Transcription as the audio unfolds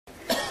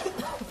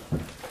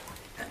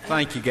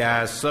Thank you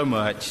guys so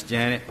much,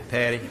 Janet,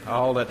 Patty,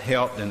 all that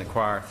helped in the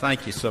choir.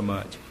 Thank you so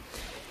much.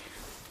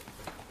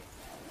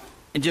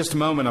 In just a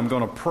moment, I'm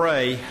going to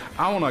pray.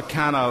 I want to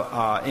kind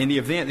of, in the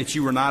event that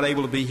you were not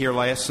able to be here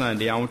last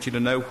Sunday, I want you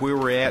to know where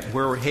we're at,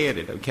 where we're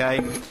headed,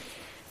 okay?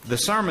 The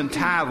sermon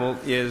title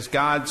is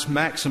God's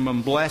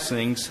Maximum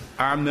Blessings,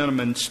 Our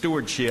Minimum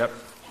Stewardship.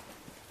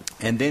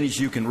 And then as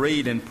you can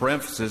read in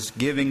parentheses,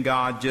 giving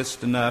God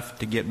just enough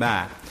to get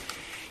by.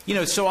 You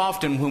know, so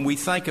often when we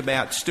think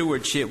about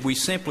stewardship, we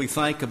simply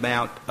think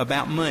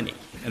about money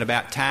and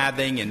about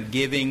tithing and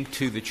giving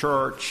to the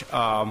church.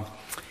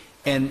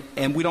 And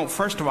we don't,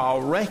 first of all,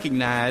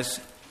 recognize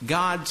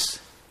God's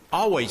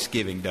always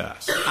giving to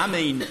us. I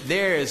mean,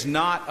 there is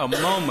not a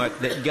moment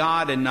that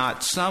God in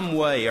not some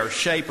way or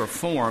shape or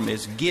form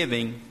is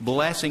giving,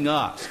 blessing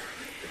us.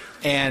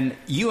 And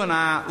you and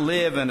I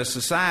live in a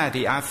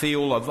society, I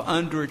feel, of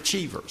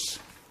underachievers.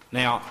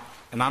 Now,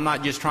 and I'm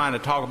not just trying to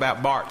talk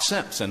about Bart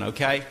Simpson,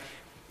 okay?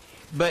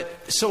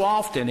 But so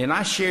often, and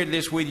I shared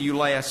this with you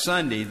last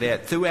Sunday,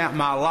 that throughout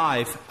my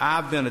life,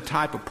 I've been a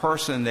type of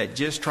person that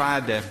just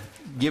tried to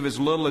give as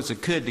little as I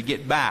could to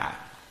get by.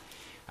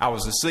 I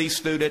was a C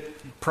student,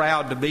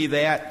 proud to be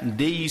that, and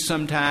D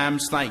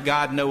sometimes, thank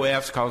God no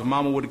F's, because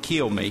Mama would have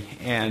killed me,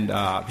 and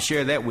I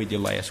shared that with you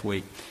last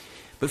week.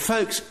 But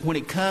folks, when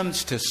it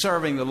comes to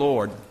serving the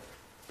Lord,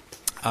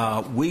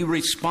 we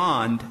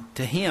respond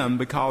to Him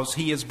because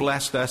He has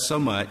blessed us so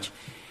much.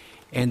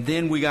 And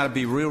then we got to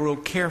be real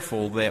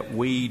careful that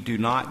we do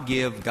not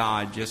give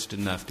God just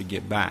enough to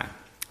get by.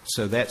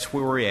 So that's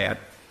where we're at.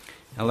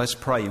 Now let's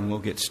pray and we'll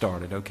get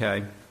started,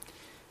 okay?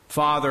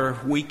 Father,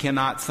 we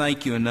cannot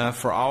thank you enough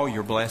for all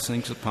your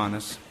blessings upon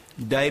us.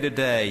 Day to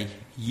day,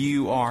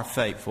 you are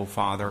faithful,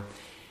 Father.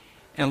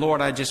 And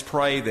Lord, I just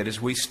pray that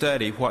as we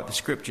study what the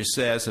Scripture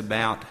says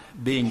about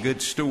being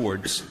good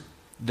stewards,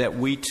 that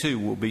we too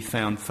will be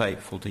found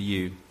faithful to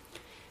you.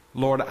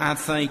 Lord, I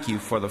thank you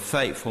for the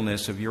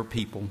faithfulness of your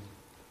people.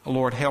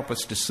 Lord, help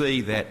us to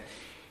see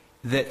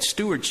that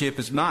stewardship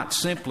is not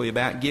simply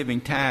about giving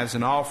tithes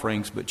and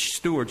offerings, but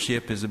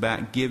stewardship is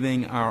about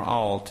giving our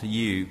all to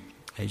you,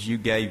 as you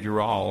gave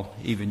your all,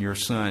 even your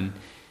Son,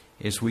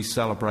 as we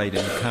celebrate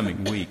in the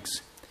coming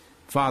weeks.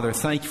 Father,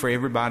 thank you for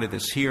everybody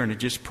that's here, and I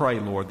just pray,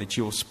 Lord, that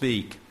you'll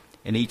speak,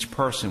 and each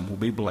person will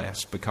be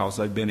blessed because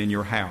they've been in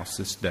your house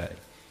this day.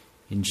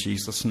 In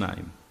Jesus'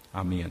 name,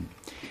 amen.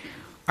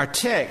 Our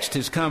text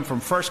has come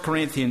from 1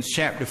 Corinthians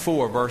chapter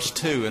 4, verse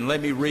 2, and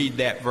let me read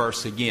that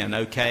verse again,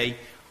 okay?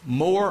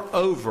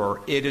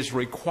 Moreover, it is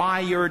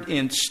required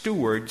in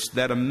stewards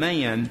that a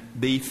man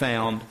be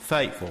found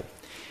faithful.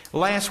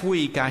 Last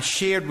week, I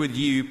shared with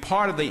you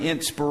part of the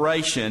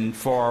inspiration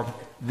for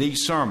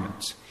these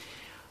sermons.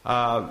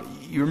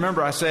 You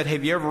remember I said,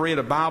 have you ever read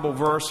a Bible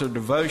verse or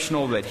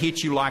devotional that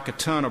hit you like a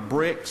ton of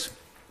bricks?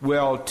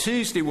 Well,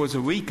 Tuesday was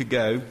a week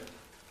ago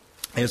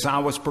as I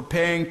was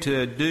preparing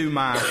to do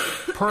my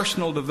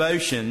personal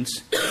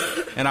devotions,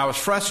 and I was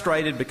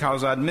frustrated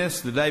because I'd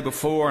missed the day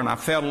before and I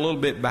felt a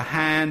little bit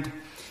behind.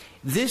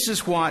 This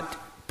is what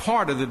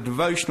part of the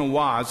devotional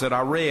was that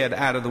I read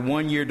out of the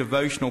one-year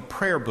devotional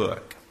prayer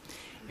book.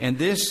 And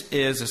this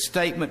is a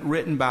statement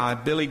written by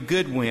Billy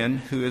Goodwin,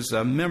 who is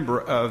a member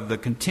of the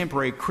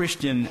contemporary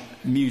Christian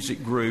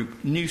music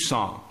group New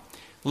Song.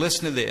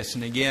 Listen to this,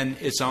 and again,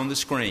 it's on the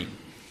screen.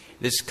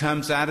 This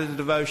comes out of the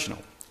devotional.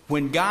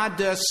 When God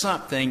does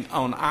something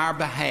on our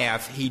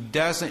behalf, He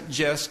doesn't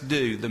just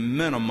do the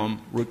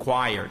minimum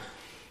required.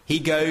 He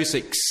goes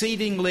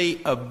exceedingly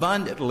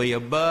abundantly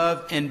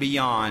above and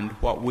beyond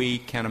what we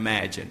can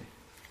imagine.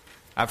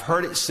 I've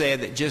heard it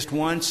said that just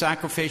one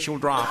sacrificial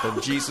drop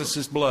of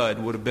Jesus' blood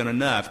would have been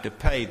enough to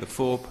pay the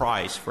full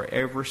price for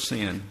every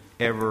sin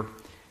ever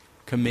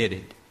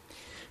committed.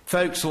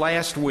 Folks,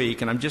 last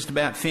week, and I'm just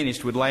about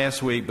finished with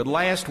last week, but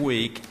last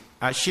week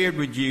I shared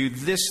with you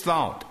this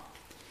thought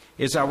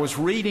as I was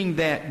reading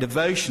that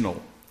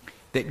devotional,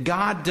 that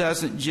God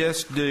doesn't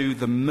just do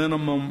the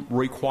minimum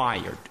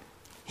required.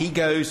 He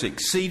goes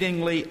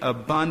exceedingly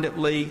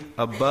abundantly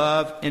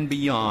above and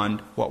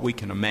beyond what we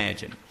can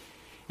imagine.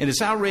 And as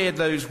I read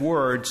those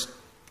words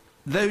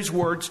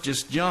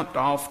just jumped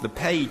off the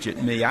page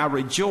at me. I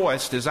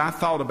rejoiced as I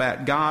thought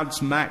about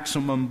God's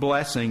maximum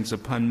blessings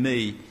upon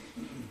me.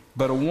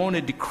 But I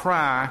wanted to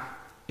cry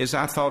as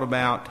I thought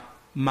about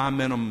my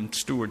minimum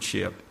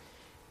stewardship.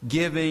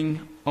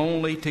 Giving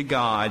only to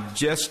God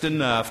just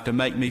enough to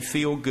make me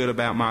feel good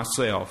about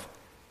myself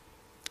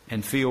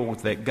and feel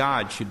that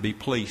God should be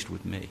pleased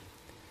with me.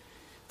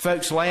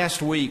 Folks,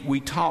 last week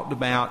we talked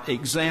about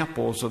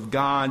examples of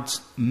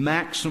God's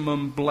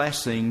maximum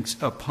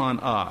blessings upon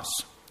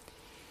us.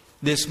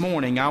 This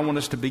morning I want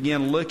us to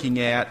begin looking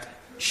at,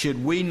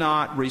 should we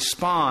not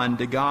respond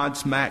to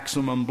God's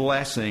maximum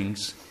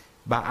blessings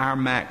by our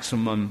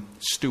maximum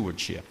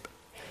stewardship?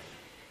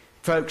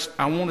 Folks,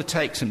 I want to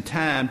take some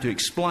time to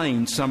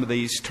explain some of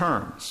these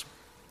terms.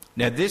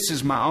 Now, this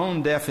is my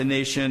own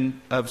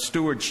definition of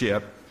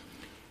stewardship.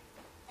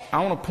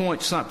 I want to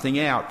point something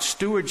out.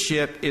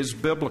 Stewardship is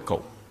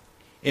biblical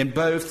in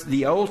both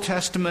the Old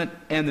Testament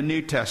and the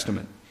New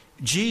Testament.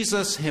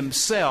 Jesus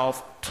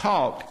himself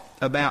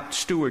talked about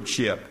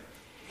stewardship.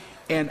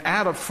 And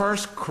out of 1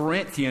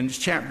 Corinthians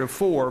chapter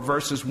 4,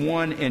 verses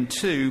 1 and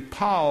 2,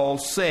 Paul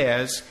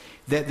says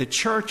that the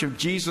church of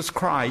Jesus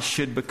Christ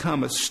should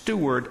become a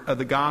steward of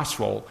the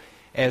gospel,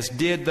 as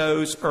did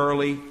those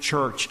early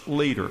church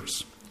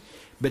leaders.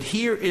 But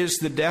here is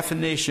the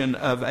definition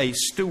of a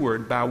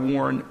steward by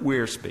Warren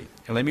Wiersbe.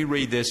 And let me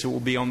read this. It will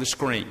be on the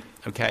screen,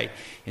 okay?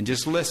 And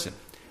just listen.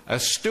 A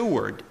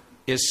steward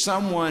is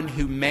someone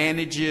who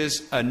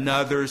manages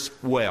another's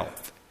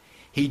wealth.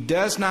 He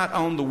does not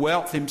own the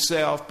wealth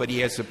himself, but he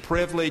has the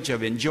privilege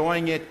of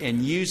enjoying it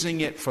and using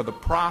it for the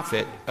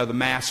profit of the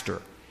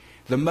master.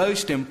 The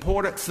most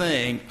important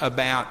thing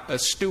about a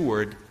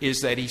steward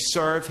is that he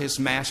serve his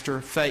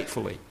master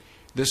faithfully.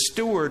 The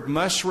steward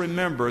must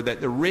remember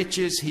that the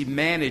riches he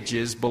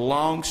manages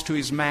belongs to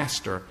his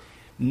master,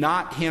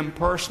 not him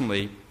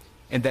personally,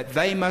 and that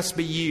they must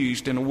be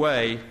used in a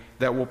way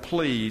that will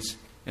please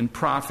and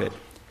profit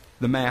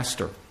the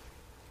master.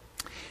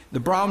 The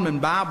Broadman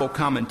Bible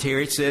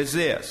Commentary says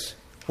this: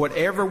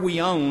 whatever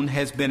we own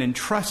has been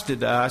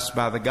entrusted to us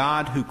by the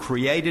God who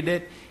created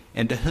it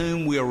and to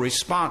whom we are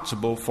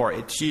responsible for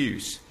its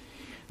use.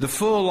 The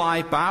Full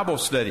Life Bible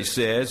Study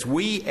says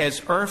we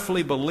as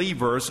earthly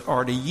believers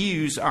are to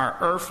use our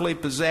earthly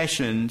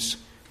possessions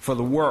for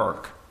the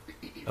work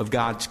of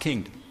God's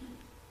kingdom.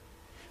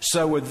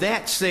 So with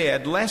that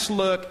said, let's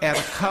look at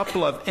a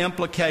couple of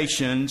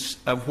implications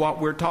of what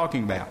we're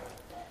talking about.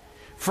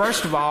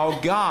 First of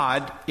all,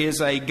 God is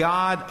a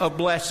God of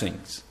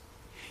blessings.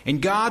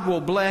 And God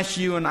will bless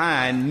you and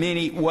I in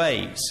many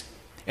ways.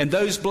 And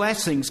those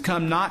blessings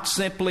come not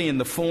simply in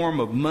the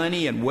form of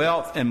money and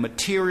wealth and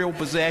material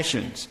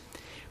possessions.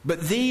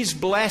 But these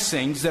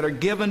blessings that are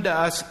given to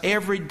us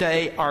every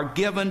day are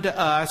given to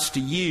us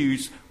to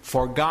use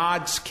for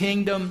God's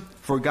kingdom,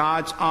 for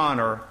God's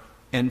honor,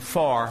 and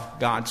for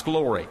God's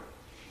glory.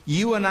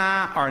 You and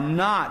I are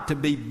not to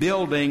be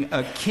building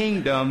a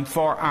kingdom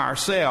for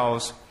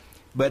ourselves,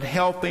 but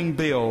helping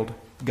build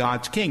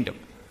God's kingdom.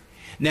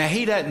 Now,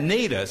 He doesn't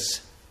need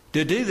us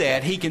to do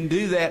that. He can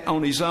do that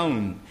on His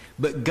own.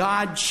 But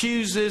God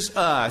chooses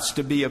us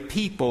to be a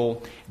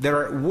people that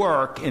are at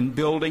work in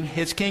building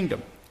His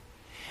kingdom.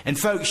 And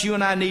folks, you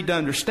and I need to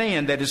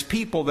understand that as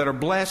people that are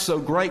blessed so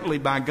greatly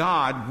by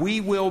God,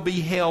 we will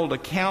be held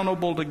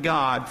accountable to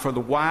God for the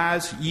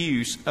wise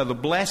use of the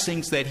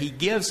blessings that He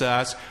gives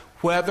us,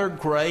 whether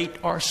great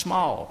or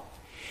small.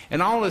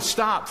 And I want to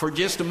stop for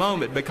just a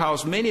moment,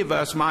 because many of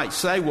us might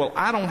say, well,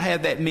 I don't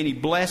have that many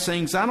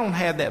blessings. I don't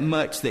have that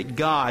much that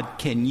God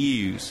can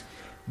use.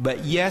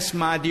 But yes,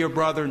 my dear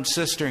brother and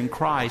sister in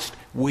Christ,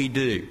 we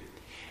do.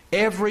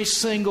 Every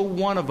single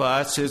one of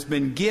us has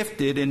been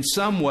gifted in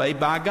some way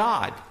by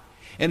God.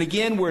 And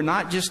again, we're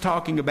not just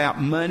talking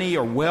about money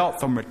or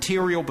wealth or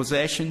material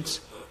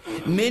possessions.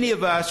 Many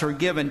of us are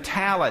given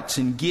talents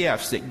and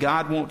gifts that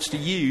God wants to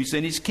use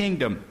in His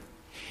kingdom.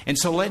 And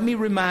so let me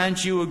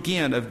remind you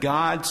again of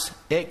God's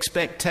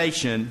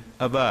expectation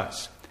of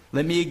us.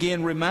 Let me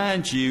again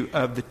remind you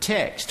of the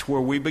text where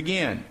we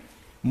begin.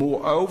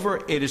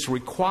 Moreover, it is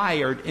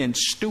required in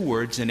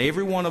stewards, and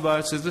every one of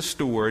us is a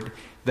steward,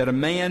 that a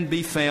man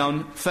be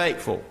found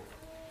faithful.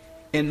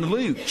 In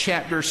Luke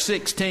chapter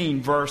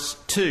 16, verse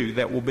 2,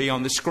 that will be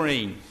on the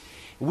screen.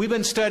 We've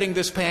been studying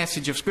this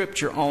passage of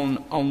Scripture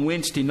on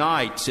Wednesday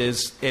nights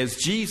as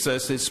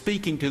Jesus is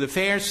speaking to the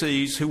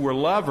Pharisees who were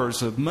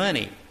lovers of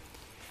money.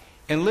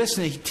 And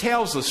listen, he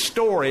tells a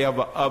story of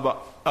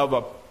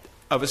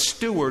a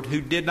steward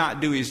who did not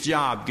do his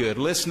job good.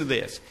 Listen to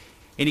this.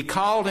 And he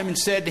called him and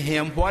said to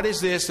him, "What is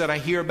this that I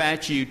hear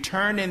about you?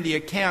 Turn in the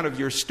account of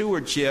your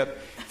stewardship,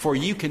 for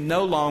you can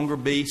no longer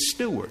be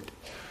steward."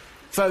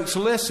 Folks,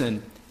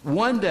 listen.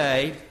 One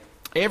day,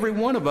 every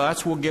one of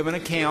us will give an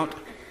account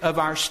of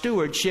our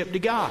stewardship to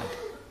God.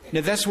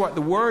 Now, that's what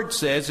the Word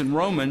says in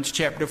Romans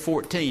chapter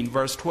 14,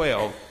 verse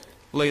 12.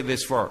 Look at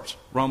this verse.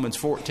 Romans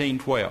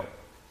 14:12.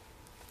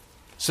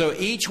 So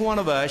each one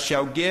of us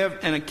shall give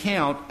an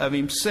account of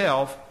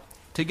himself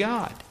to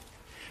God.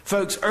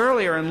 Folks,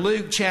 earlier in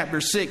Luke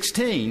chapter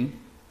 16,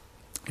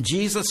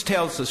 Jesus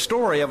tells the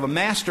story of a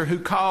master who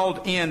called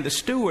in the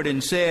steward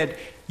and said,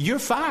 "You're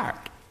fired.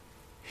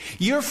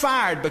 You're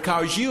fired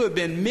because you have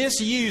been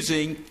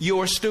misusing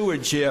your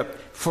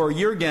stewardship for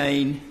your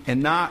gain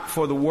and not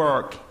for the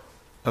work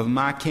of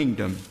my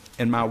kingdom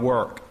and my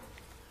work."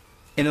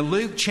 And in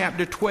Luke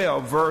chapter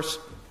 12, verse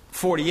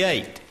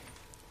 48,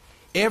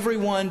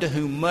 everyone to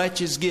whom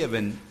much is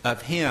given,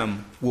 of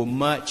him will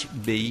much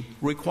be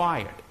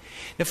required.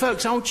 Now,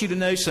 folks, I want you to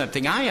know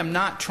something. I am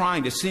not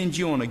trying to send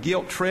you on a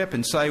guilt trip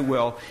and say,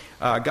 well,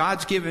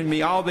 God's given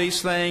me all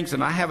these things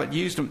and I haven't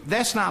used them.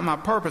 That's not my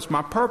purpose.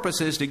 My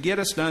purpose is to get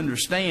us to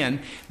understand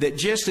that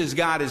just as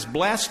God has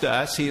blessed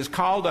us, He has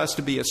called us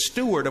to be a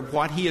steward of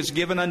what He has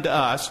given unto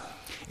us.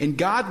 And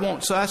God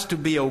wants us to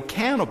be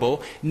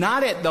accountable,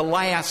 not at the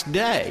last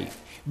day,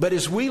 but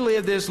as we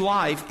live this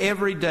life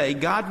every day.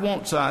 God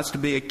wants us to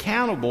be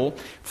accountable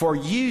for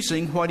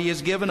using what He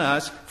has given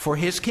us for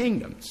His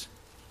kingdoms.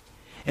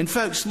 And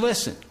folks,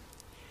 listen.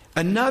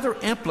 Another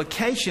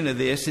implication of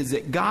this is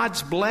that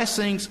God's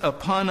blessings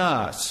upon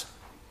us,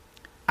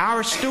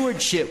 our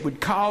stewardship would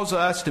cause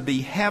us to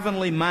be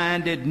heavenly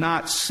minded,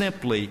 not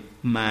simply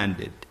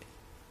minded.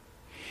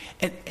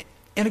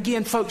 And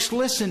again, folks,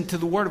 listen to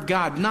the Word of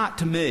God, not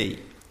to me.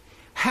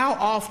 How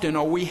often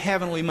are we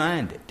heavenly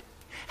minded?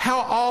 How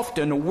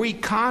often are we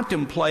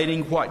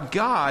contemplating what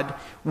God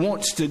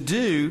wants to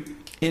do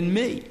in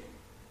me?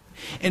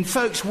 And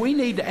folks, we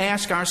need to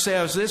ask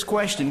ourselves this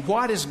question: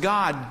 what has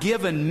God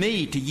given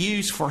me to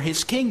use for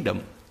His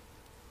kingdom?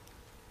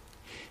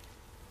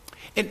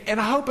 And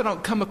I hope I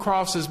don't come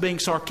across as being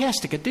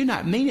sarcastic. I do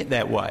not mean it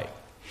that way.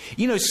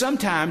 You know,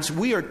 sometimes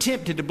we are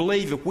tempted to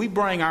believe if we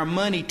bring our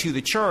money to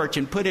the church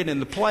and put it in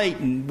the plate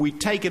and we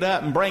take it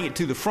up and bring it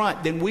to the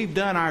front, then we've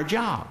done our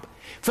job.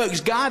 Folks,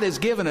 God has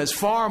given us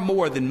far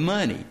more than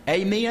money.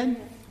 Amen?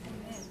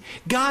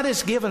 God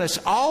has given us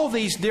all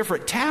these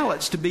different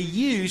talents to be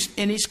used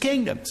in His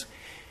kingdoms.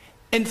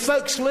 And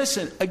folks,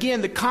 listen,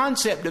 again, the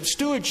concept of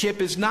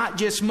stewardship is not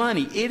just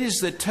money. It is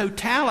the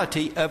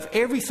totality of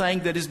everything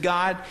that is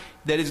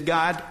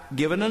God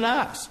given in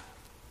us.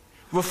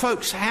 Well,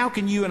 folks, how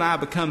can you and I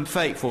become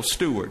faithful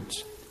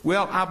stewards?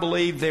 Well, I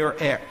believe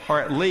there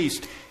are at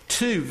least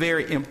two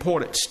very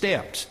important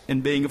steps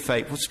in being a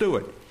faithful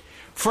steward.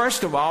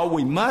 First of all,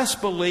 we must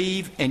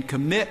believe and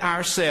commit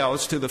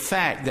ourselves to the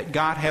fact that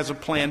God has a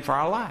plan for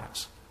our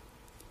lives.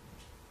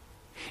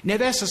 Now,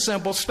 that's a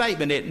simple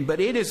statement, but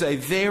it is a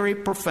very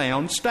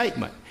profound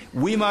statement.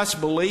 We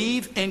must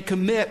believe and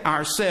commit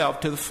ourselves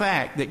to the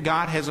fact that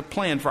God has a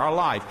plan for our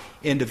life.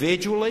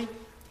 Individually,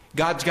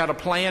 God's got a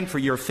plan for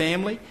your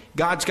family.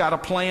 God's got a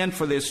plan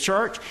for this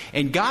church.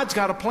 And God's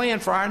got a plan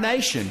for our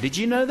nation. Did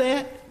you know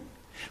that?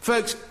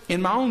 Folks,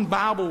 in my own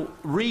Bible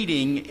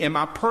reading, in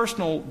my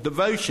personal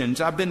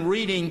devotions, I've been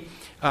reading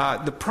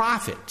the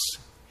prophets.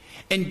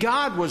 And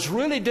God was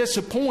really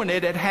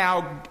disappointed at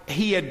how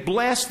He had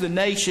blessed the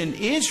nation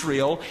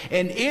Israel,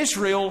 and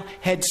Israel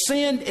had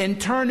sinned and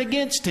turned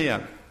against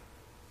Him.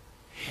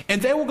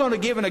 And they were going to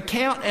give an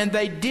account, and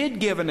they did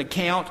give an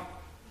account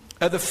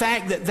of the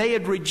fact that they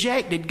had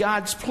rejected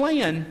God's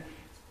plan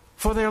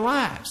for their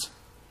lives.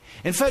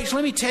 And folks,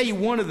 let me tell you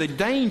one of the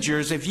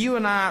dangers if you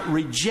and I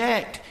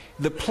reject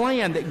the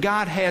plan that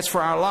God has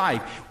for our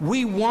life.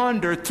 We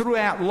wander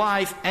throughout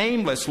life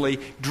aimlessly,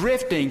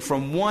 drifting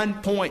from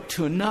one point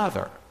to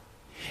another.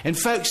 And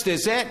folks,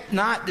 does that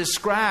not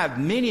describe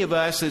many of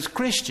us as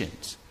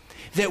Christians?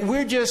 That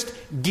we're just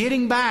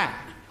getting by.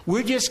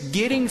 We're just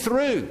getting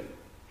through.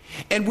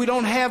 And we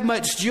don't have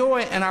much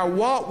joy in our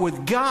walk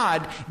with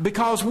God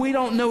because we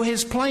don't know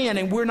His plan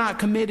and we're not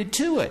committed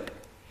to it.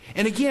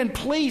 And again,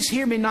 please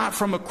hear me not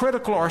from a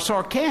critical or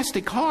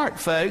sarcastic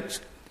heart, folks.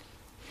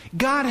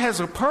 God has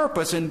a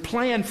purpose and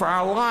plan for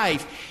our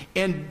life,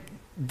 and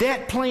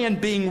that plan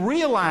being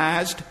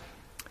realized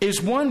is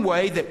one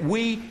way that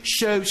we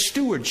show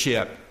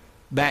stewardship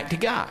back to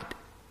God.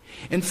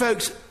 And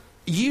folks,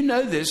 you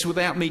know this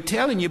without me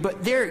telling you,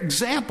 but there are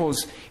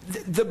examples.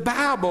 The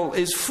Bible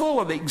is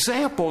full of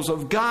examples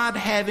of God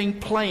having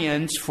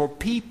plans for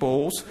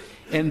people's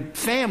and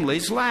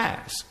families'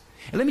 lives.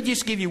 And let me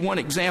just give you one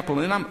example,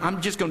 and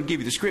I'm just going to give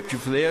you the scripture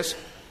for this.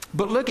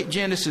 But look at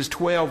Genesis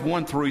 12,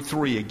 1 through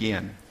 3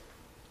 again.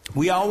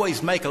 We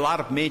always make a lot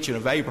of mention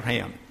of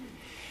Abraham.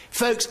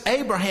 Folks,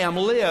 Abraham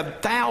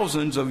lived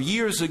thousands of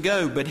years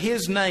ago, but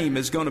his name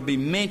is going to be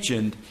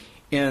mentioned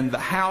in the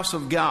house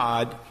of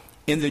God,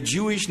 in the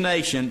Jewish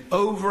nation,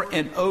 over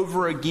and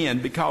over again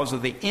because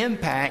of the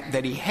impact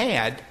that he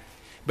had,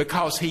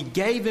 because he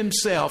gave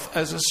himself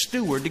as a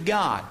steward to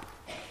God.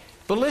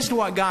 But listen to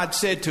what God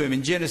said to him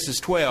in Genesis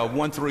 12,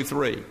 1 through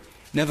 3.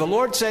 Now the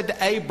Lord said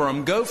to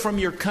Abram, "Go from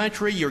your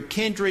country, your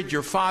kindred,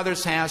 your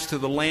father's house to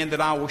the land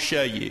that I will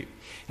show you."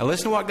 Now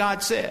listen to what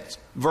God says.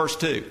 Verse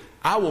 2.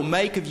 "I will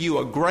make of you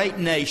a great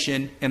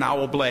nation, and I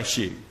will bless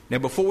you." Now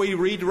before we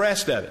read the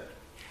rest of it,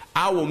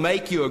 I will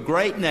make you a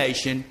great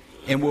nation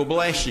and will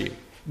bless you.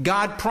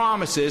 God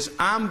promises,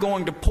 I'm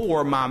going to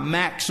pour my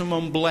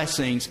maximum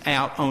blessings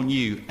out on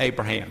you,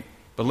 Abraham.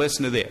 But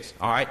listen to this,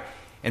 all right?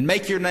 "And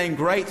make your name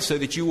great so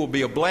that you will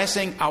be a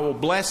blessing. I will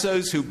bless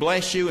those who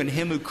bless you, and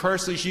him who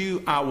curses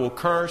you I will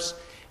curse."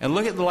 And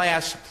look at the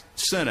last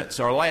sentence,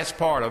 or last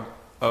part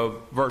of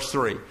verse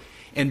 3.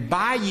 "And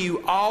by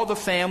you all the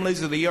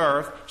families of the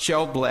earth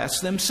shall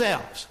bless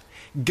themselves."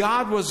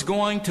 God was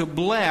going to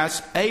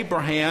bless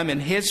Abraham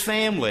and his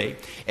family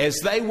as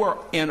they were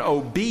in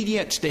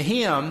obedience to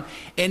Him,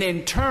 and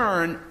in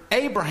turn,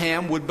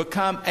 Abraham would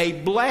become a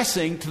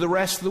blessing to the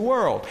rest of the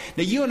world.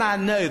 Now, you and I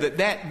know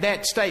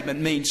that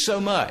statement means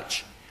so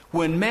much.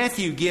 When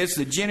Matthew gives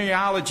the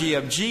genealogy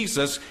of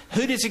Jesus,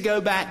 who does he go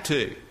back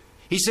to?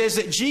 He says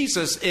that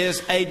Jesus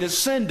is a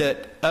descendant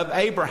of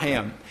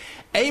Abraham.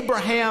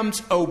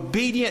 Abraham's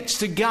obedience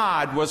to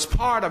God was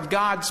part of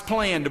God's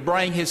plan to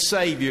bring His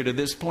Savior to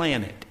this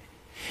planet.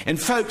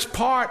 And folks,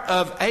 part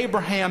of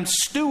Abraham's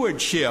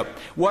stewardship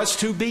was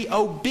to be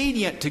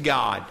obedient to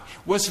God,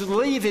 was to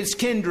leave his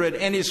kindred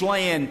and his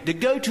land, to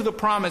go to the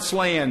promised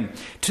land,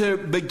 to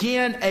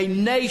begin a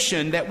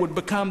nation that would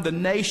become the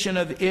nation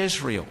of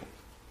Israel.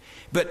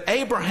 But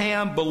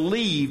Abraham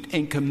believed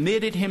and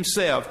committed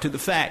himself to the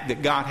fact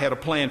that God had a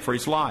plan for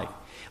his life.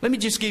 Let me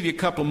just give you a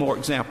couple more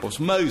examples.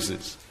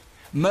 Moses.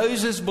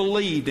 Moses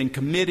believed and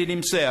committed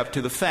himself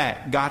to the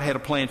fact God had a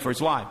plan for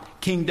his life.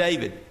 King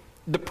David.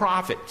 The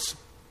prophets.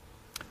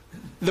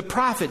 The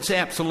prophets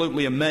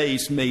absolutely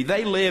amazed me.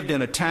 They lived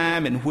in a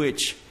time in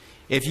which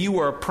if you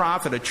were a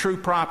prophet, a true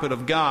prophet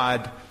of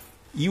God,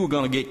 you were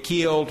going to get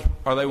killed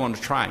or they wanted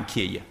to try and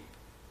kill you.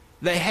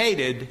 They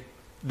hated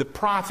the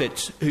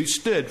prophets who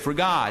stood for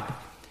God.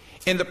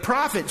 And the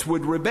prophets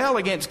would rebel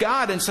against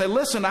God and say,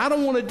 listen, I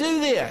don't want to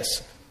do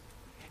this.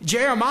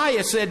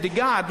 Jeremiah said to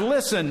God,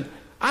 listen,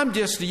 I'm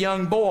just a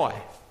young boy.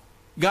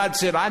 God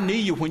said, I knew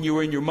you when you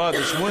were in your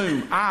mother's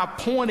womb. I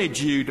appointed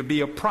you to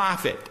be a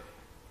prophet.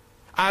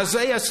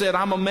 Isaiah said,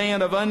 I'm a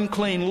man of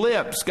unclean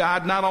lips.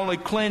 God not only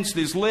cleansed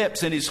his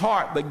lips and his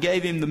heart, but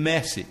gave him the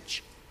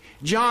message.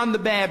 John the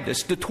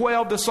Baptist, the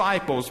 12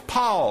 disciples,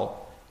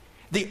 Paul,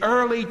 the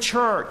early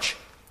church.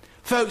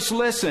 Folks,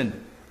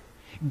 listen,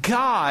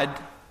 God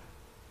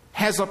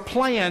has a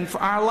plan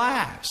for our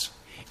lives.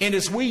 And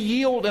as we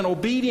yield in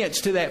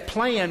obedience to that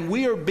plan,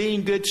 we are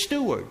being good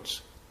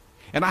stewards.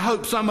 And I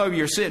hope some of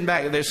you are sitting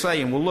back there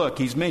saying, well, look,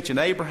 he's mentioned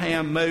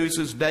Abraham,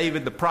 Moses,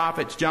 David, the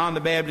prophets, John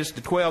the Baptist,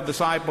 the 12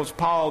 disciples,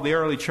 Paul, the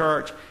early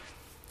church,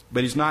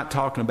 but he's not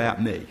talking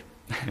about me.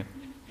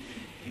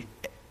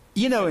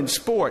 You know, in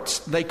sports,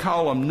 they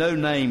call them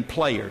no-name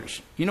players.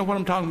 You know what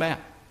I'm talking about?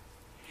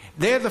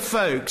 They're the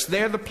folks,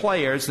 they're the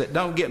players that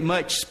don't get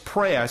much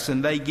press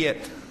and they get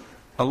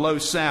a low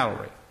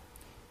salary.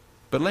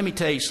 But let me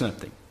tell you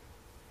something.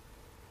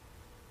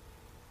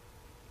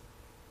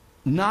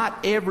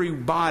 Not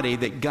everybody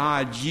that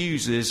God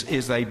uses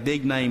is a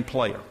big name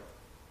player.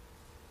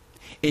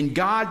 In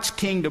God's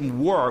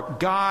kingdom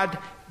work, God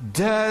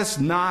does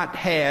not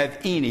have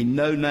any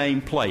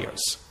no-name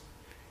players.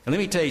 And let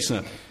me tell you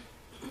something.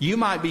 You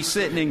might be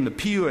sitting in the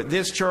pew at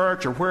this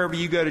church or wherever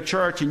you go to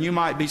church and you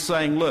might be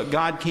saying, look,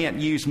 God can't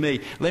use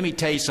me. Let me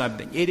tell you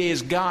something. It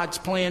is God's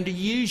plan to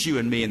use you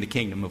and me in the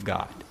kingdom of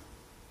God.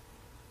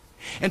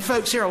 And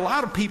folks, there are a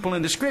lot of people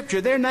in the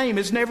Scripture, their name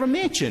is never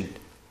mentioned.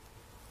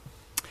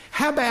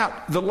 How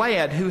about the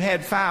lad who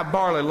had 5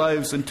 barley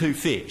loaves and 2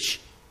 fish?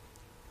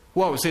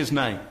 What was his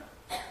name?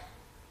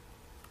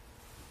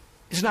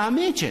 It's not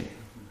mentioned.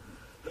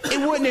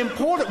 It wasn't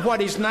important what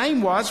his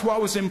name was.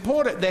 What was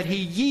important that he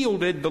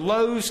yielded the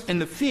loaves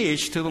and the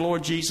fish to the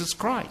Lord Jesus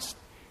Christ.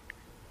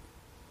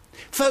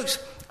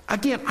 Folks,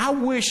 again, I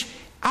wish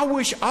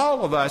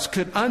all of us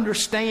could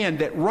understand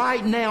that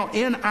right now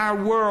in our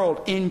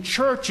world, in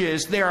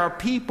churches, there are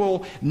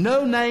people,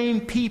 no-name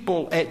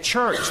people at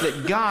church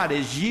that God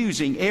is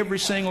using every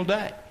single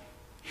day.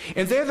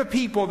 And they're the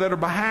people that are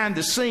behind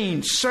the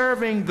scenes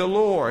serving the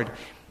Lord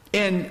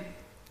and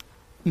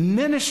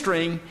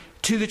ministering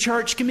to the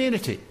church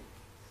community.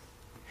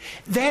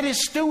 That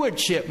is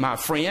stewardship, my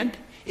friend.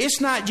 It's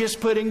not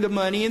just putting the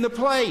money in the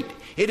plate.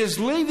 It is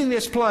leaving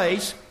this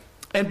place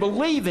and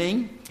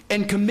believing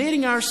and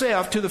committing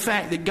ourselves to the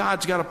fact that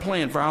God's got a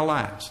plan for our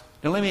lives.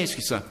 Now let me ask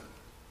you something.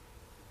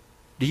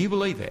 Do you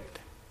believe that?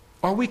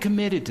 Are we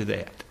committed to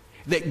that?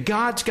 That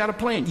God's got a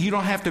plan. You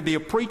don't have to be a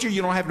preacher.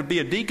 You don't have to be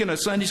a deacon, a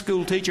Sunday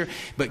school teacher.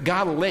 But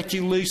God will let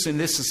you loose in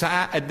this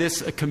society,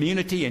 this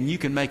community, and you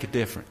can make a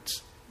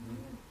difference.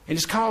 And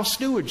it's called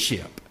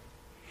stewardship.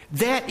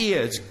 That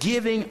is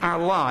giving our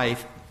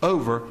life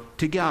over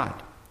to God.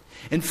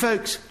 And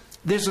folks,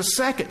 there's a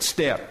second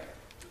step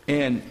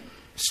in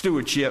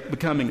stewardship,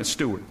 becoming a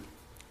steward.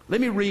 Let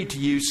me read to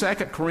you 2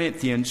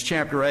 Corinthians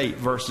chapter 8,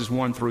 verses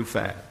 1 through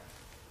 5.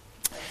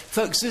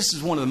 Folks, this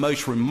is one of the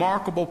most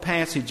remarkable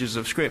passages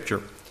of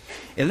Scripture.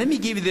 And let me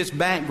give you this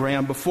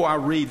background before I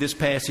read this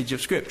passage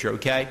of Scripture,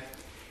 okay?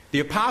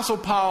 The Apostle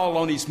Paul,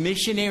 on his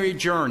missionary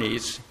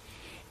journeys,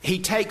 he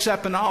takes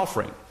up an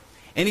offering.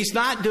 And he's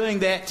not doing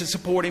that to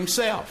support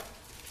himself.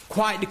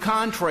 Quite the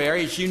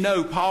contrary. As you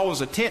know, Paul was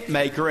a tent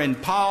maker,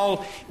 and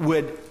Paul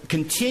would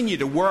continue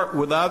to work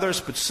with others.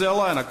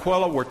 Priscilla and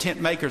Aquila were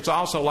tent makers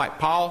also, like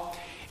Paul.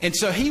 And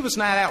so he was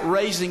not out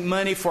raising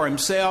money for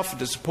himself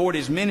to support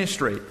his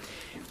ministry.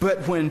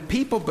 But when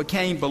people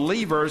became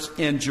believers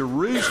in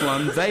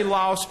Jerusalem, they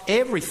lost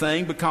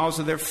everything because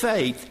of their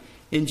faith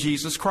in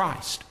Jesus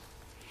Christ.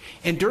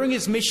 And during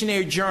his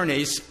missionary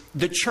journeys,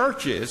 the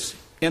churches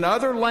in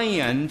other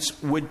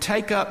lands would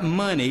take up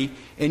money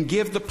and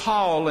give to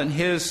Paul and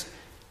his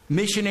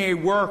missionary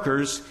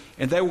workers,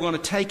 and they were going to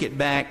take it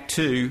back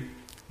to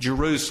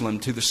Jerusalem,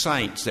 to the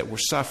saints that were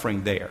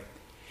suffering there.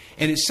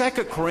 And in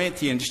 2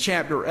 Corinthians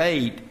chapter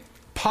 8,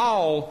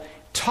 Paul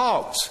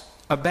talks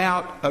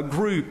about a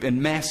group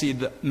in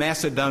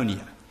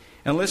Macedonia.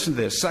 And listen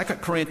to this, 2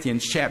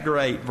 Corinthians chapter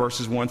 8,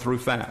 verses 1 through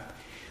 5.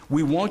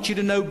 We want you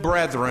to know,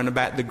 brethren,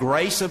 about the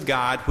grace of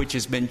God which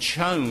has been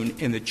shown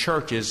in the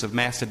churches of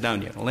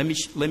Macedonia. Let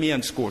me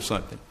underscore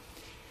something.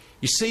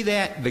 You see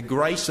that? The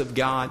grace of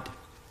God?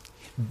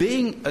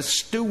 Being a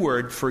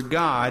steward for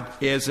God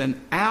is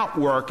an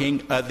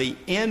outworking of the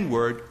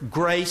inward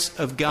grace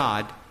of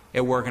God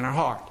at work in our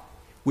heart.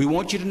 We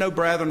want you to know,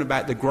 brethren,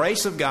 about the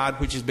grace of God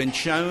which has been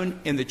shown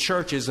in the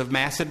churches of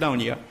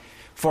Macedonia.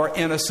 For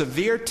in a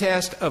severe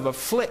test of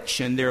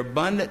affliction, their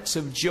abundance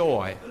of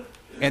joy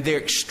and their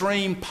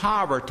extreme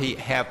poverty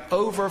have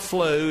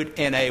overflowed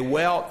in a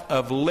wealth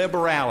of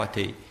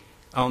liberality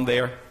on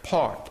their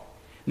part.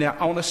 Now,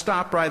 I want to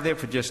stop right there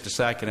for just a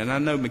second. And I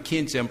know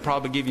Mackenzie, I'm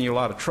probably giving you a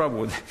lot of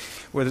trouble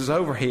with his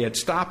overhead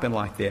stopping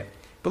like that.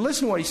 But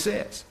listen to what he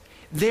says.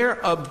 Their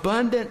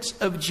abundance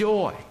of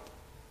joy.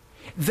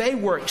 They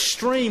were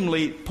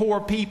extremely poor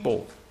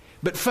people.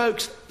 But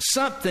folks,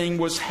 something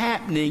was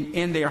happening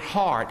in their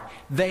heart.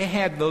 They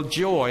had the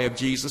joy of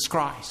Jesus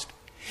Christ.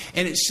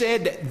 And it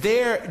said that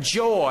their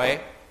joy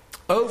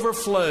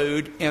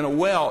overflowed in a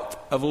wealth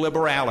of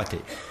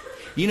liberality.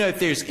 You know, if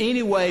there's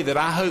any way that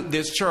I hope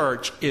this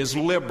church is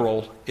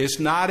liberal, it's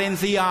not in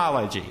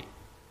theology,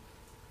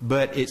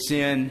 but it's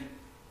in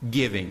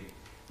giving.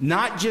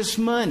 Not just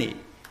money,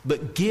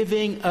 but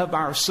giving of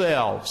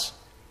ourselves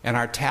and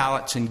our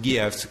talents and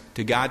gifts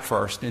to God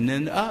first and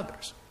then to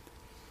others.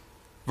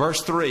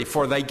 Verse 3,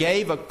 for they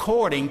gave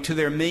according to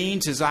their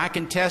means, as I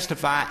can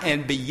testify,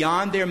 and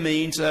beyond their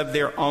means of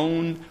their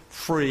own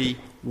free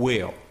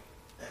will.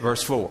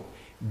 Verse 4,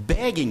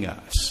 begging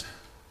us.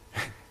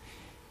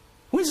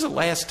 When's the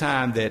last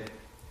time that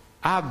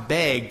I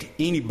begged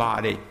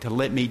anybody to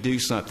let me do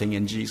something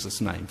in Jesus'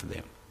 name for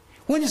them?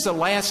 When is the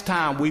last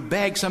time we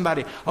begged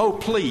somebody, oh,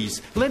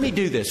 please, let me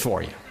do this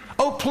for you?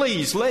 Oh,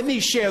 please, let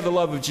me share the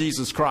love of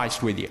Jesus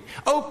Christ with you.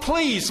 Oh,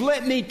 please,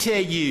 let me tell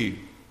you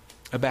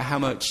about how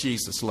much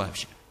Jesus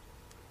loves you.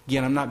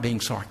 Again, I'm not being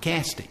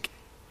sarcastic.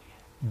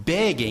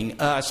 Begging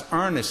us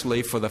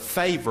earnestly for the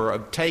favor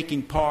of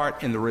taking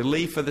part in the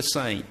relief of the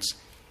saints.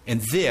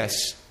 And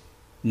this,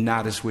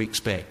 not as we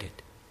expected.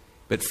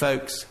 But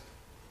folks,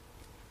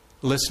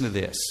 listen to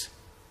this.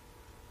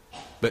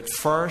 But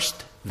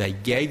first, they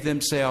gave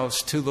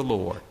themselves to the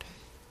Lord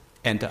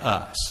and to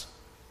us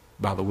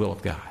by the will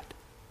of God.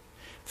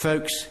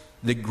 Folks,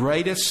 the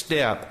greatest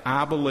step,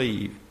 I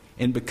believe,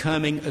 in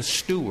becoming a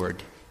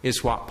steward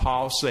is what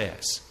Paul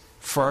says.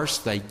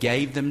 First, they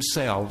gave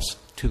themselves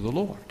to the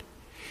Lord.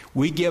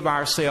 We give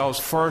ourselves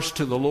first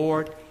to the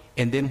Lord,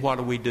 and then what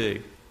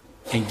do?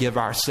 And give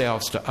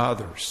ourselves to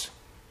others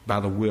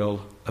by the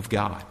will of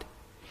God.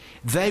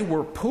 They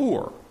were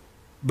poor,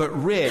 but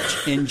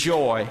rich in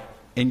joy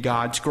in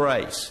God's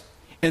grace.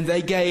 And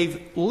they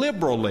gave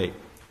liberally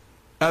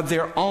of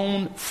their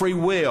own free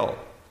will.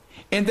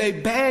 And they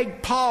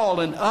begged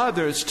Paul and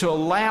others to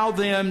allow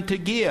them to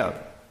give.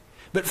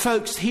 But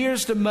folks,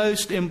 here's the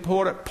most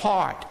important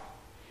part.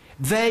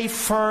 They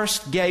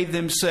first gave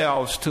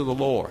themselves to the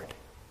Lord.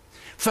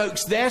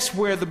 Folks, that's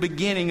where the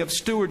beginning of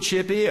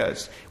stewardship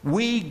is.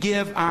 We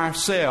give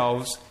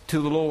ourselves to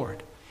the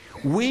Lord.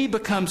 We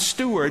become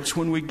stewards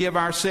when we give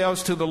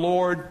ourselves to the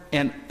Lord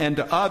and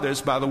to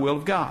others by the will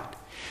of God.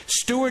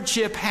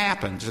 Stewardship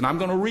happens, and I'm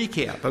going to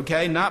recap,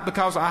 okay? Not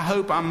because I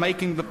hope I'm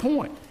making the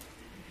point.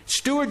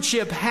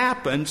 Stewardship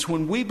happens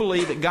when we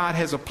believe that God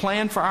has a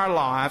plan for our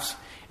lives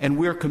and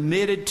we're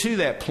committed to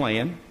that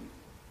plan.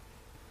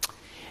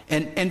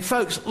 And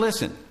folks,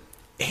 listen,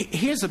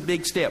 here's a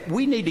big step.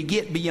 We need to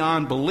get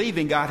beyond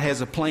believing God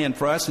has a plan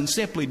for us and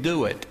simply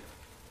do it.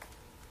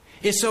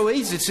 It's so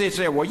easy to sit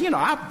there, well, you know,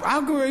 I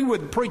agree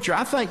with the preacher.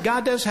 I think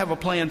God does have a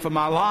plan for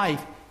my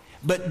life.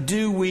 But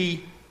do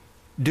we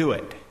do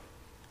it?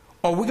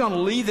 Or are we going to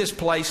leave this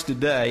place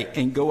today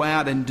and go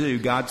out and do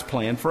God's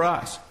plan for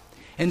us?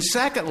 And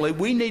secondly,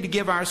 we need to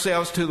give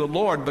ourselves to the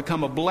Lord,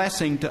 become a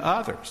blessing to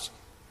others.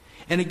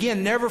 And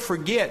again, never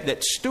forget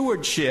that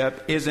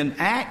stewardship is an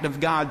act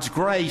of God's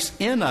grace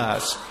in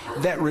us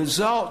that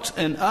results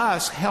in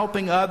us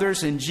helping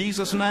others in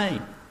Jesus'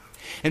 name.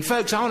 And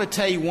folks, I want to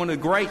tell you one of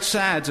the great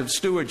sides of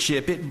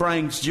stewardship. It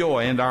brings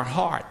joy into our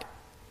heart.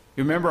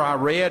 You remember I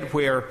read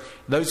where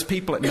those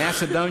people at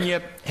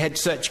Macedonia had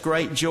such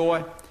great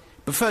joy?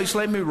 But folks,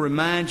 let me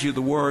remind you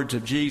the words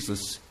of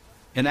Jesus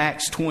in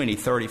Acts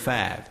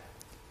 20:35.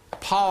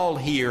 Paul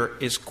here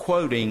is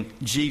quoting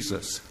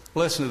Jesus.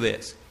 Listen to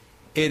this.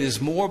 It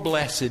is more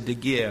blessed to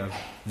give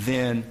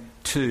than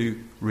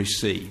to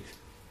receive.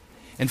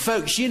 And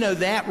folks, you know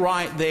that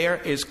right there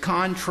is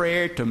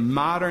contrary to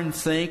modern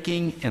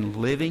thinking and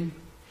living.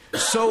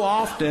 So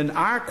often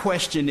our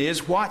question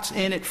is, what's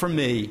in it for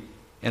me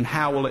and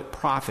how will it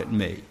profit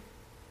me?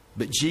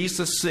 But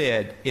Jesus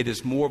said it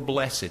is more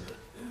blessed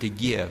to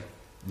give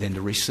than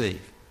to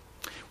receive.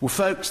 Well,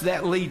 folks,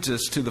 that leads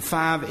us to the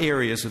 5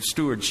 areas of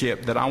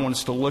stewardship that I want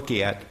us to look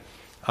at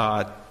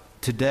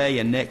today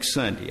and next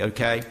Sunday,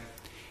 okay?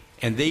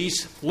 And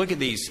these, look at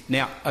these.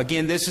 Now,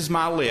 again, this is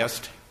my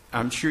list.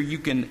 I'm sure you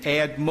can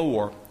add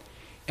more.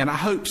 And I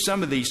hope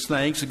some of these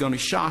things are going to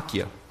shock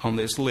you on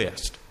this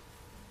list.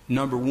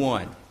 Number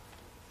 1,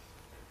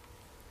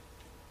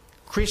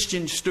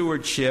 Christian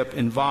stewardship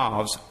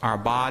involves our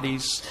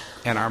bodies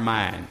and our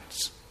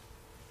minds.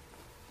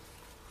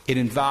 It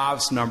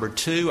involves, number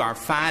 2, our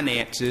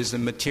finances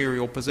and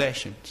material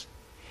possessions.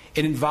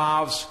 It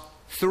involves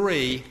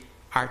 3,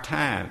 our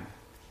time.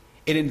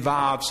 It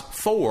involves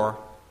 4,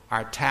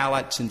 our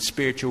talents and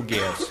spiritual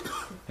gifts.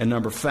 And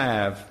number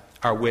 5,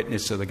 our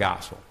witness to the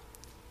gospel.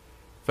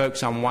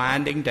 Folks, I'm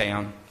winding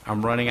down.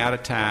 I'm running out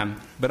of time.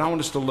 But I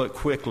want us to look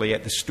quickly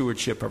at the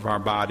stewardship of our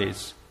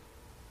bodies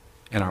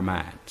and our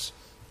minds.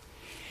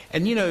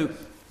 And you know,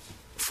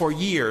 for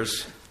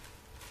years,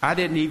 I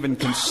didn't even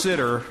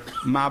consider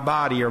my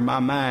body or my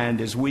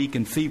mind, as weak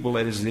and feeble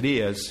as it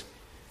is,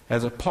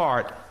 as a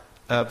part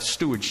of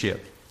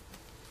stewardship.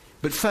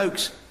 But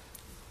folks,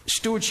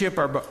 stewardship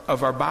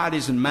of our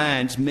bodies and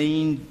minds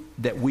mean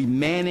that we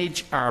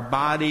manage our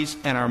bodies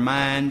and our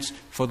minds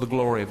for the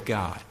glory of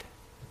God.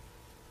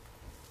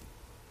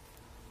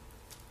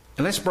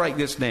 And let's break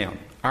this down.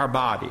 Our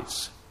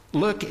bodies.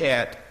 Look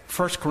at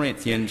 1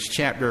 Corinthians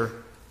chapter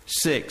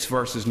 6,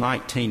 verses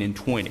 19 and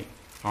 20.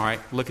 All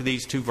right, look at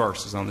these 2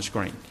 verses on the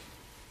screen.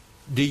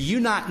 Do you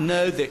not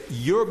know that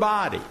your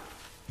body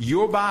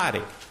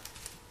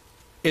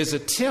is a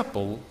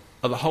temple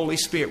of the Holy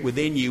Spirit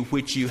within you,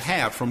 which you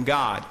have from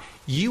God?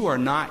 You are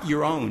not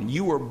your own.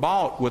 You were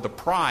bought with a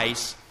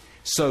price,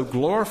 so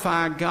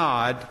glorify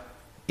God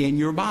in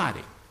your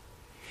body.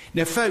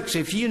 Now, folks,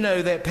 if you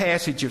know that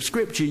passage of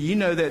Scripture, you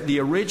know that the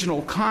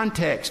original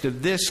context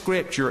of this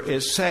Scripture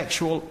is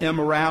sexual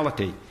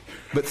immorality.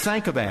 But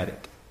think about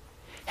it.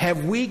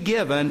 Have we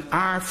given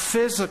our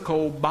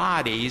physical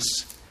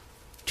bodies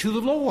to the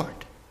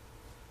Lord?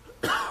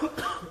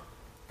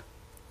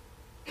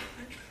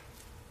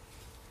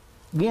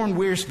 Warren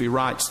Wiersbe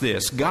writes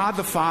this: God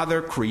the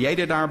Father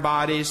created our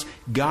bodies,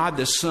 God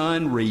the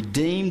Son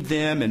redeemed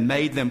them and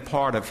made them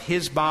part of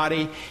His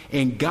body,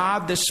 and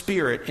God the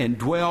Spirit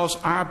indwells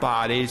our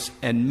bodies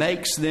and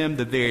makes them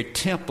the very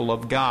temple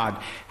of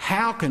God.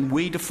 How can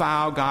we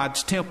defile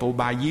God's temple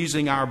by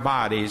using our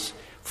bodies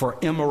for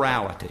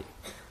immorality?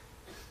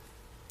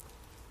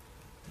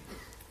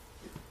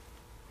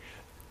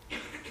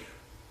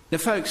 Now,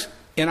 folks,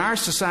 in our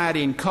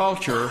society and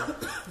culture,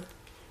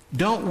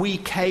 don't we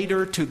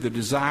cater to the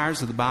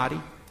desires of the body?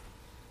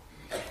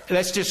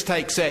 Let's just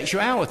take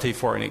sexuality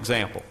for an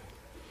example.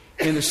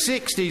 In the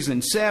 60s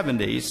and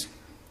 70s,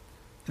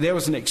 there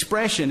was an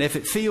expression, if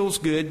it feels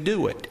good,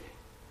 do it.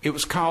 It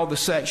was called the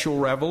sexual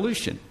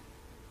revolution.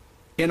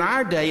 In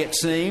our day, it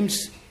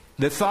seems,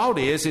 the thought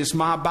is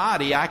my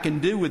body, I can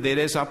do with it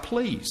as I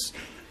please.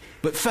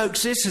 But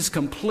folks, this is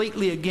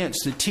completely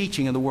against the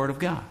teaching of the Word of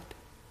God.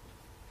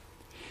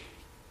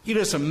 You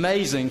know, it's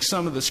amazing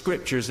some of the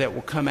scriptures that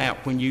will come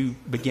out when you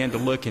begin to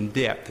look in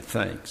depth at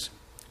things.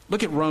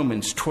 Look at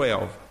Romans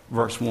 12,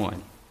 verse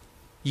 1.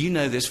 You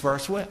know this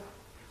verse well.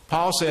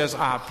 Paul says,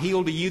 I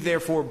appeal to you,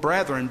 therefore,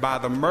 brethren, by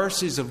the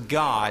mercies of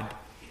God,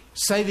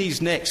 say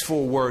these next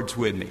 4 words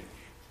with me,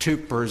 to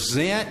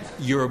present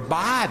your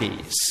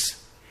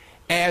bodies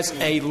as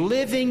a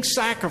living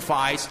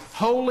sacrifice,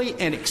 holy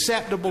and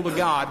acceptable to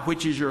God,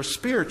 which is your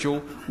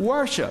spiritual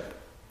worship.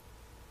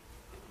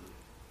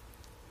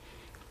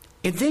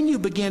 And then you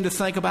begin to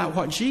think about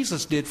what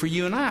Jesus did for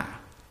you and I.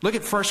 Look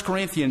at 1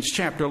 Corinthians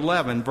chapter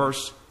 11,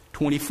 verse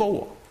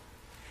 24.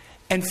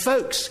 And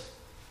folks,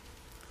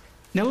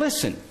 now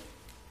listen,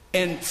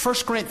 in 1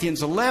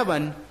 Corinthians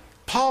 11,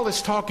 Paul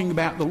is talking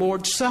about the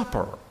Lord's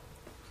Supper.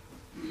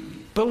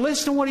 But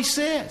listen to what he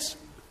says.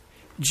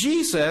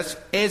 Jesus,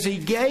 as he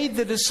gave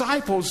the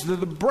disciples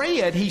the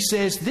bread, he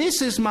says,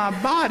 this is my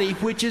body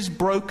which is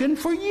broken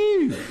for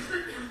you.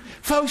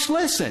 Folks,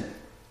 listen.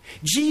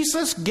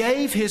 Jesus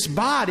gave His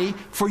body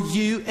for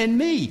you and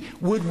me.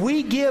 Would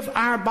we give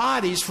our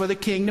bodies for the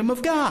kingdom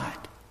of God?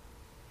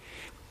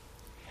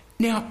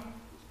 Now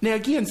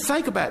again,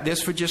 think about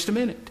this for just a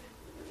minute.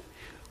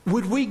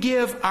 Would we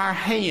give our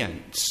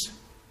hands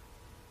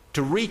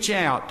to reach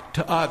out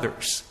to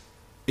others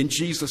in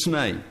Jesus'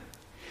 name?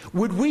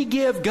 Would we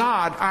give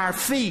God our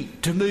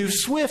feet to move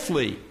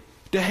swiftly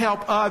to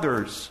help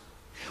others?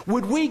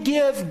 Would we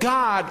give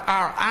God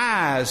our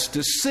eyes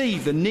to see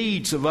the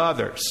needs of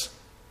others?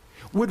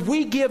 Would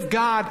we give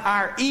God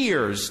our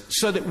ears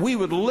so that we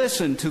would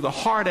listen to the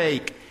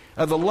heartache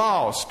of the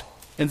lost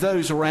and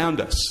those around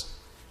us?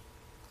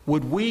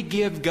 Would we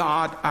give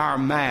God our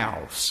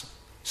mouths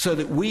so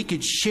that we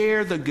could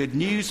share the good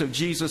news of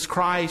Jesus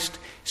Christ,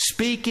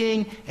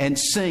 speaking and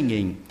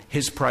singing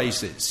His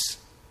praises?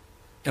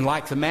 And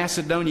like the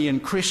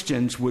Macedonian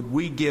Christians, would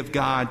we give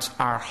God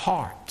our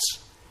hearts,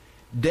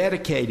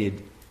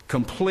 dedicated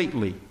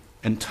completely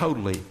and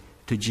totally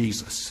to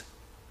Jesus?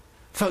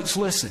 Folks,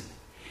 listen.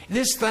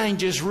 This thing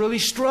just really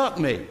struck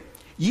me.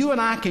 You and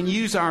I can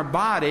use our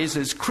bodies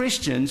as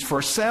Christians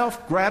for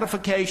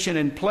self-gratification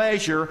and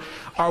pleasure,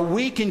 or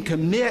we can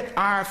commit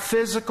our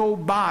physical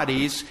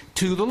bodies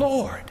to the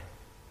Lord.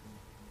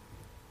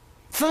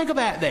 Think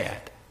about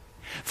that.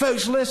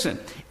 Folks, listen.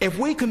 If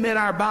we commit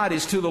our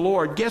bodies to the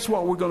Lord, guess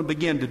what we're going to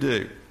begin to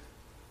do?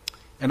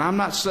 And I'm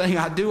not saying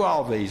I do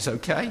all these,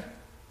 okay?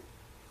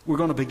 We're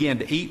going to begin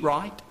to eat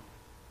right.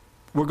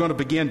 We're going to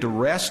begin to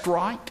rest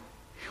right.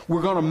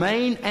 We're going to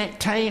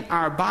maintain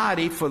our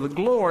body for the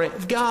glory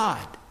of God.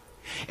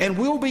 And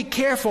we'll be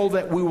careful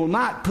that we will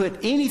not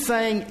put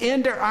anything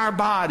into our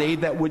body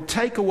that would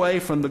take away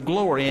from the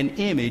glory and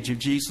image of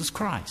Jesus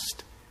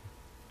Christ.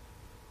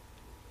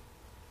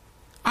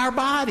 Our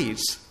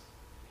bodies.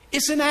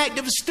 It's an act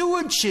of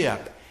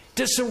stewardship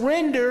to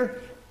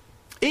surrender,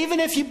 even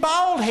if you're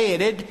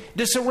bald-headed,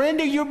 to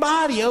surrender your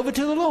body over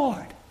to the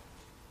Lord.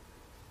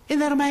 Isn't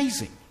that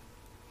amazing?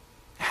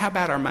 How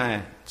about our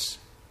minds?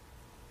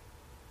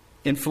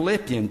 In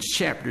Philippians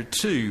chapter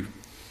 2,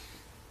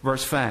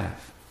 verse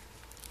 5,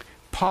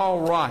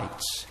 Paul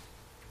writes,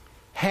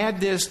 "Have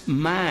this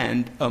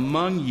mind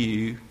among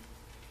you,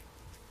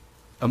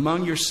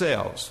 among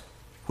yourselves,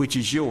 which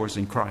is yours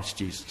in Christ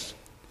Jesus."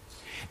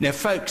 Now,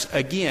 folks,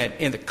 again,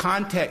 in the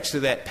context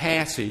of that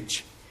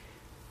passage,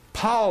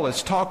 Paul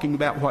is talking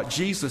about what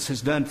Jesus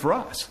has done for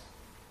us.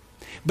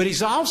 But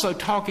he's also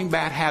talking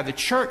about how the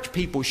church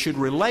people should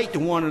relate to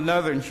one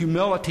another in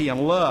humility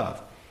and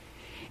love.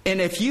 And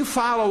if you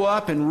follow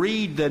up and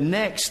read the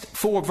next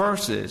 4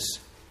 verses,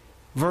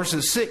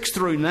 verses 6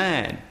 through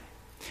 9,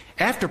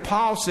 after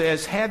Paul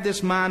says, "Have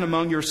this mind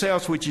among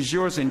yourselves, which is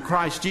yours in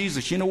Christ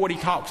Jesus," you know what he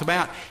talks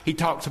about? He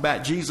talks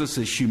about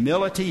Jesus'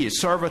 humility,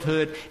 his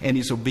servanthood, and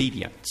his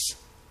obedience.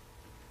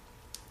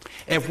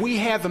 If we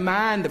have the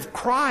mind of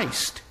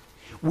Christ,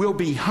 we'll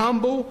be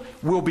humble,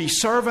 we'll be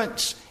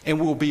servants, and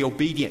we'll be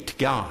obedient to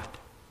God.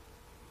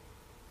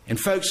 And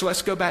folks,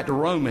 let's go back to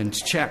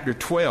Romans chapter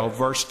 12,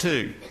 verse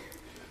 2.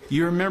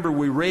 You remember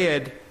we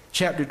read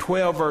chapter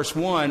 12, verse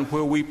 1,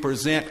 where we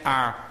present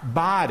our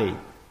body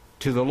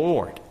to the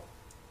Lord.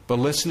 But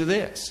listen to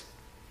this.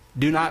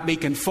 "Do not be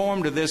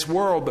conformed to this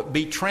world, but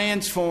be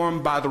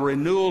transformed by the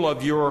renewal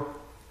of your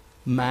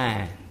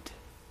mind,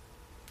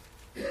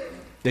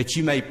 that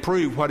you may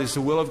prove what is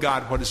the will of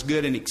God, what is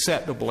good and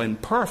acceptable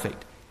and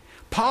perfect."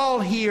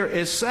 Paul here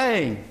is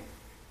saying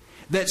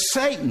that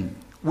Satan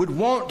would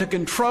want to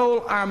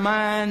control our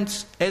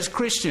minds as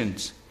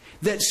Christians,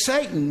 that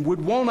Satan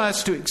would want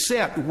us to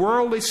accept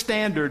worldly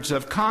standards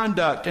of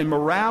conduct and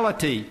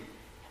morality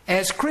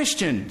as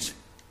Christians.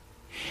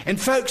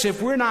 And folks,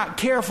 if we're not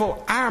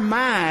careful, our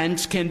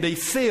minds can be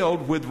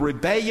filled with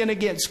rebellion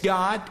against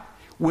God,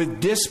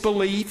 with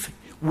disbelief,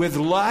 with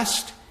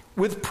lust,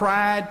 with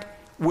pride,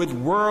 with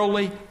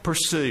worldly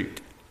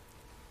pursuit.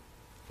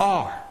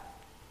 Or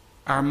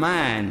our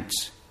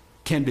minds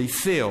can be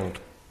filled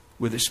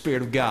with the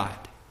Spirit of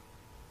God,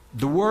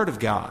 the Word of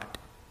God,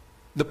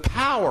 the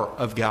power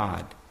of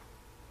God,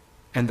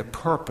 and the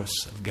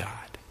purpose of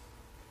God.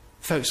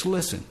 Folks,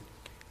 listen.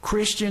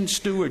 Christian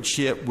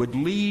stewardship would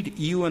lead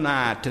you and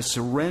I to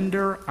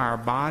surrender our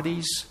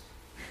bodies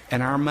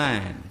and our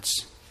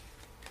minds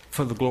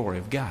for the glory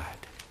of God.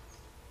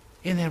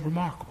 Isn't that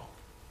remarkable?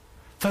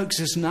 Folks,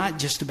 it's not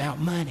just about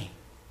money.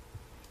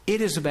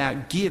 It is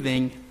about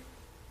giving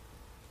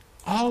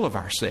all of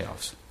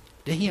ourselves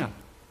to Him.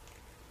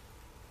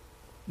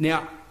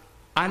 Now,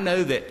 I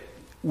know that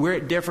we're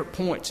at different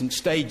points and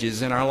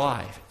stages in our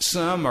life.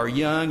 Some are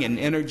young and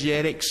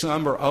energetic.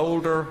 Some are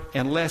older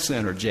and less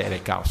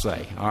energetic, I'll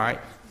say. All right?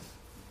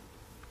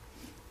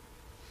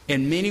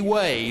 In many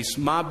ways,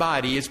 my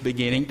body is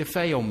beginning to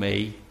fail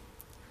me.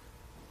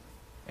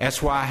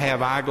 That's why I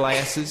have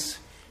eyeglasses.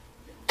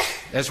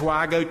 That's why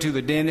I go to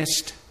the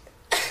dentist.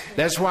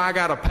 That's why I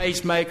got a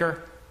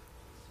pacemaker.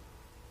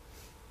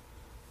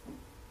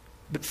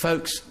 But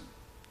folks,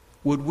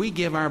 would we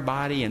give our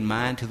body and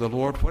mind to the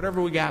Lord,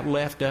 whatever we got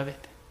left of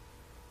it?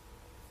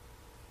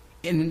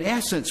 And in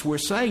essence, we're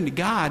saying to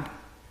God,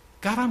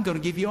 "God, I'm going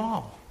to give you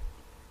all.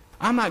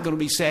 I'm not going to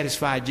be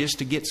satisfied just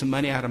to get some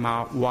money out of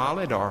my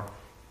wallet or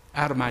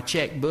out of my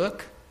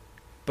checkbook,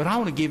 but I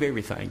want to give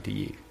everything to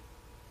you."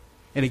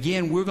 And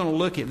again, we're going to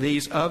look at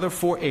these other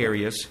 4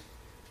 areas: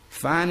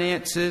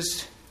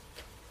 finances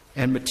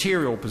and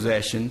material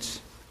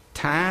possessions,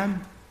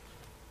 time.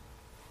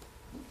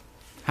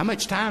 How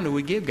much time do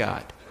we give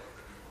God?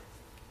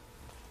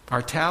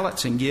 Our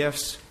talents and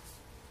gifts.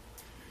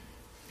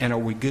 And are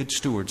we good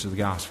stewards of the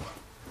gospel?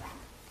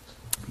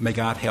 May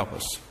God help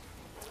us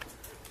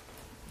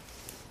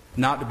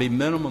not to be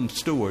minimum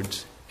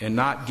stewards and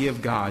not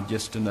give God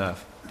just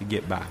enough to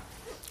get by.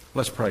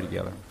 Let's pray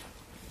together.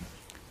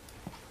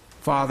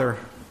 Father,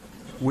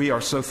 we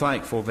are so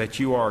thankful that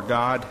you are a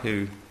God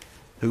who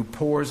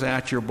pours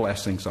out your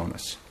blessings on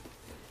us.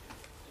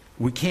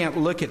 We can't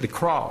look at the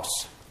cross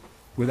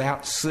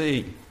without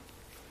seeing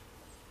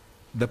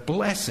the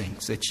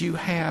blessings that you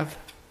have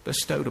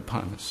bestowed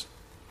upon us.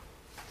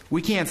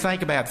 We can't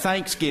think about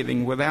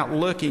Thanksgiving without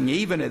looking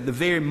even at the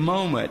very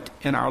moment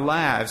in our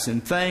lives,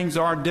 and things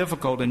are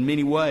difficult in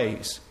many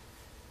ways.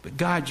 But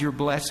God, you're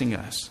blessing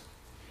us.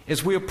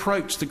 As we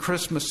approach the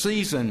Christmas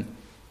season,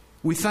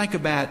 we think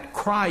about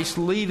Christ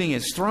leaving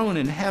His throne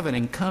in heaven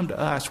and come to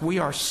us. We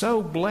are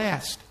so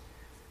blessed.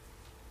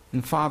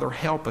 And Father,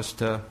 help us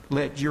to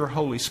let your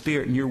Holy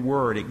Spirit and your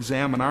Word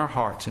examine our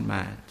hearts and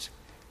minds.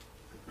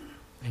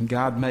 And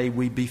God, may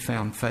we be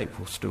found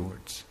faithful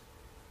stewards.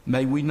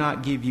 May we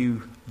not give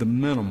you the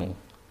minimal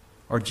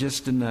or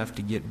just enough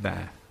to get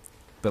by.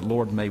 But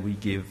Lord, may we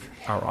give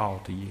our all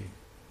to you.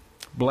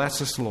 Bless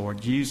us,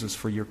 Lord. Use us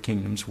for your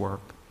kingdom's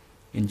work.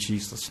 In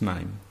Jesus'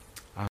 name.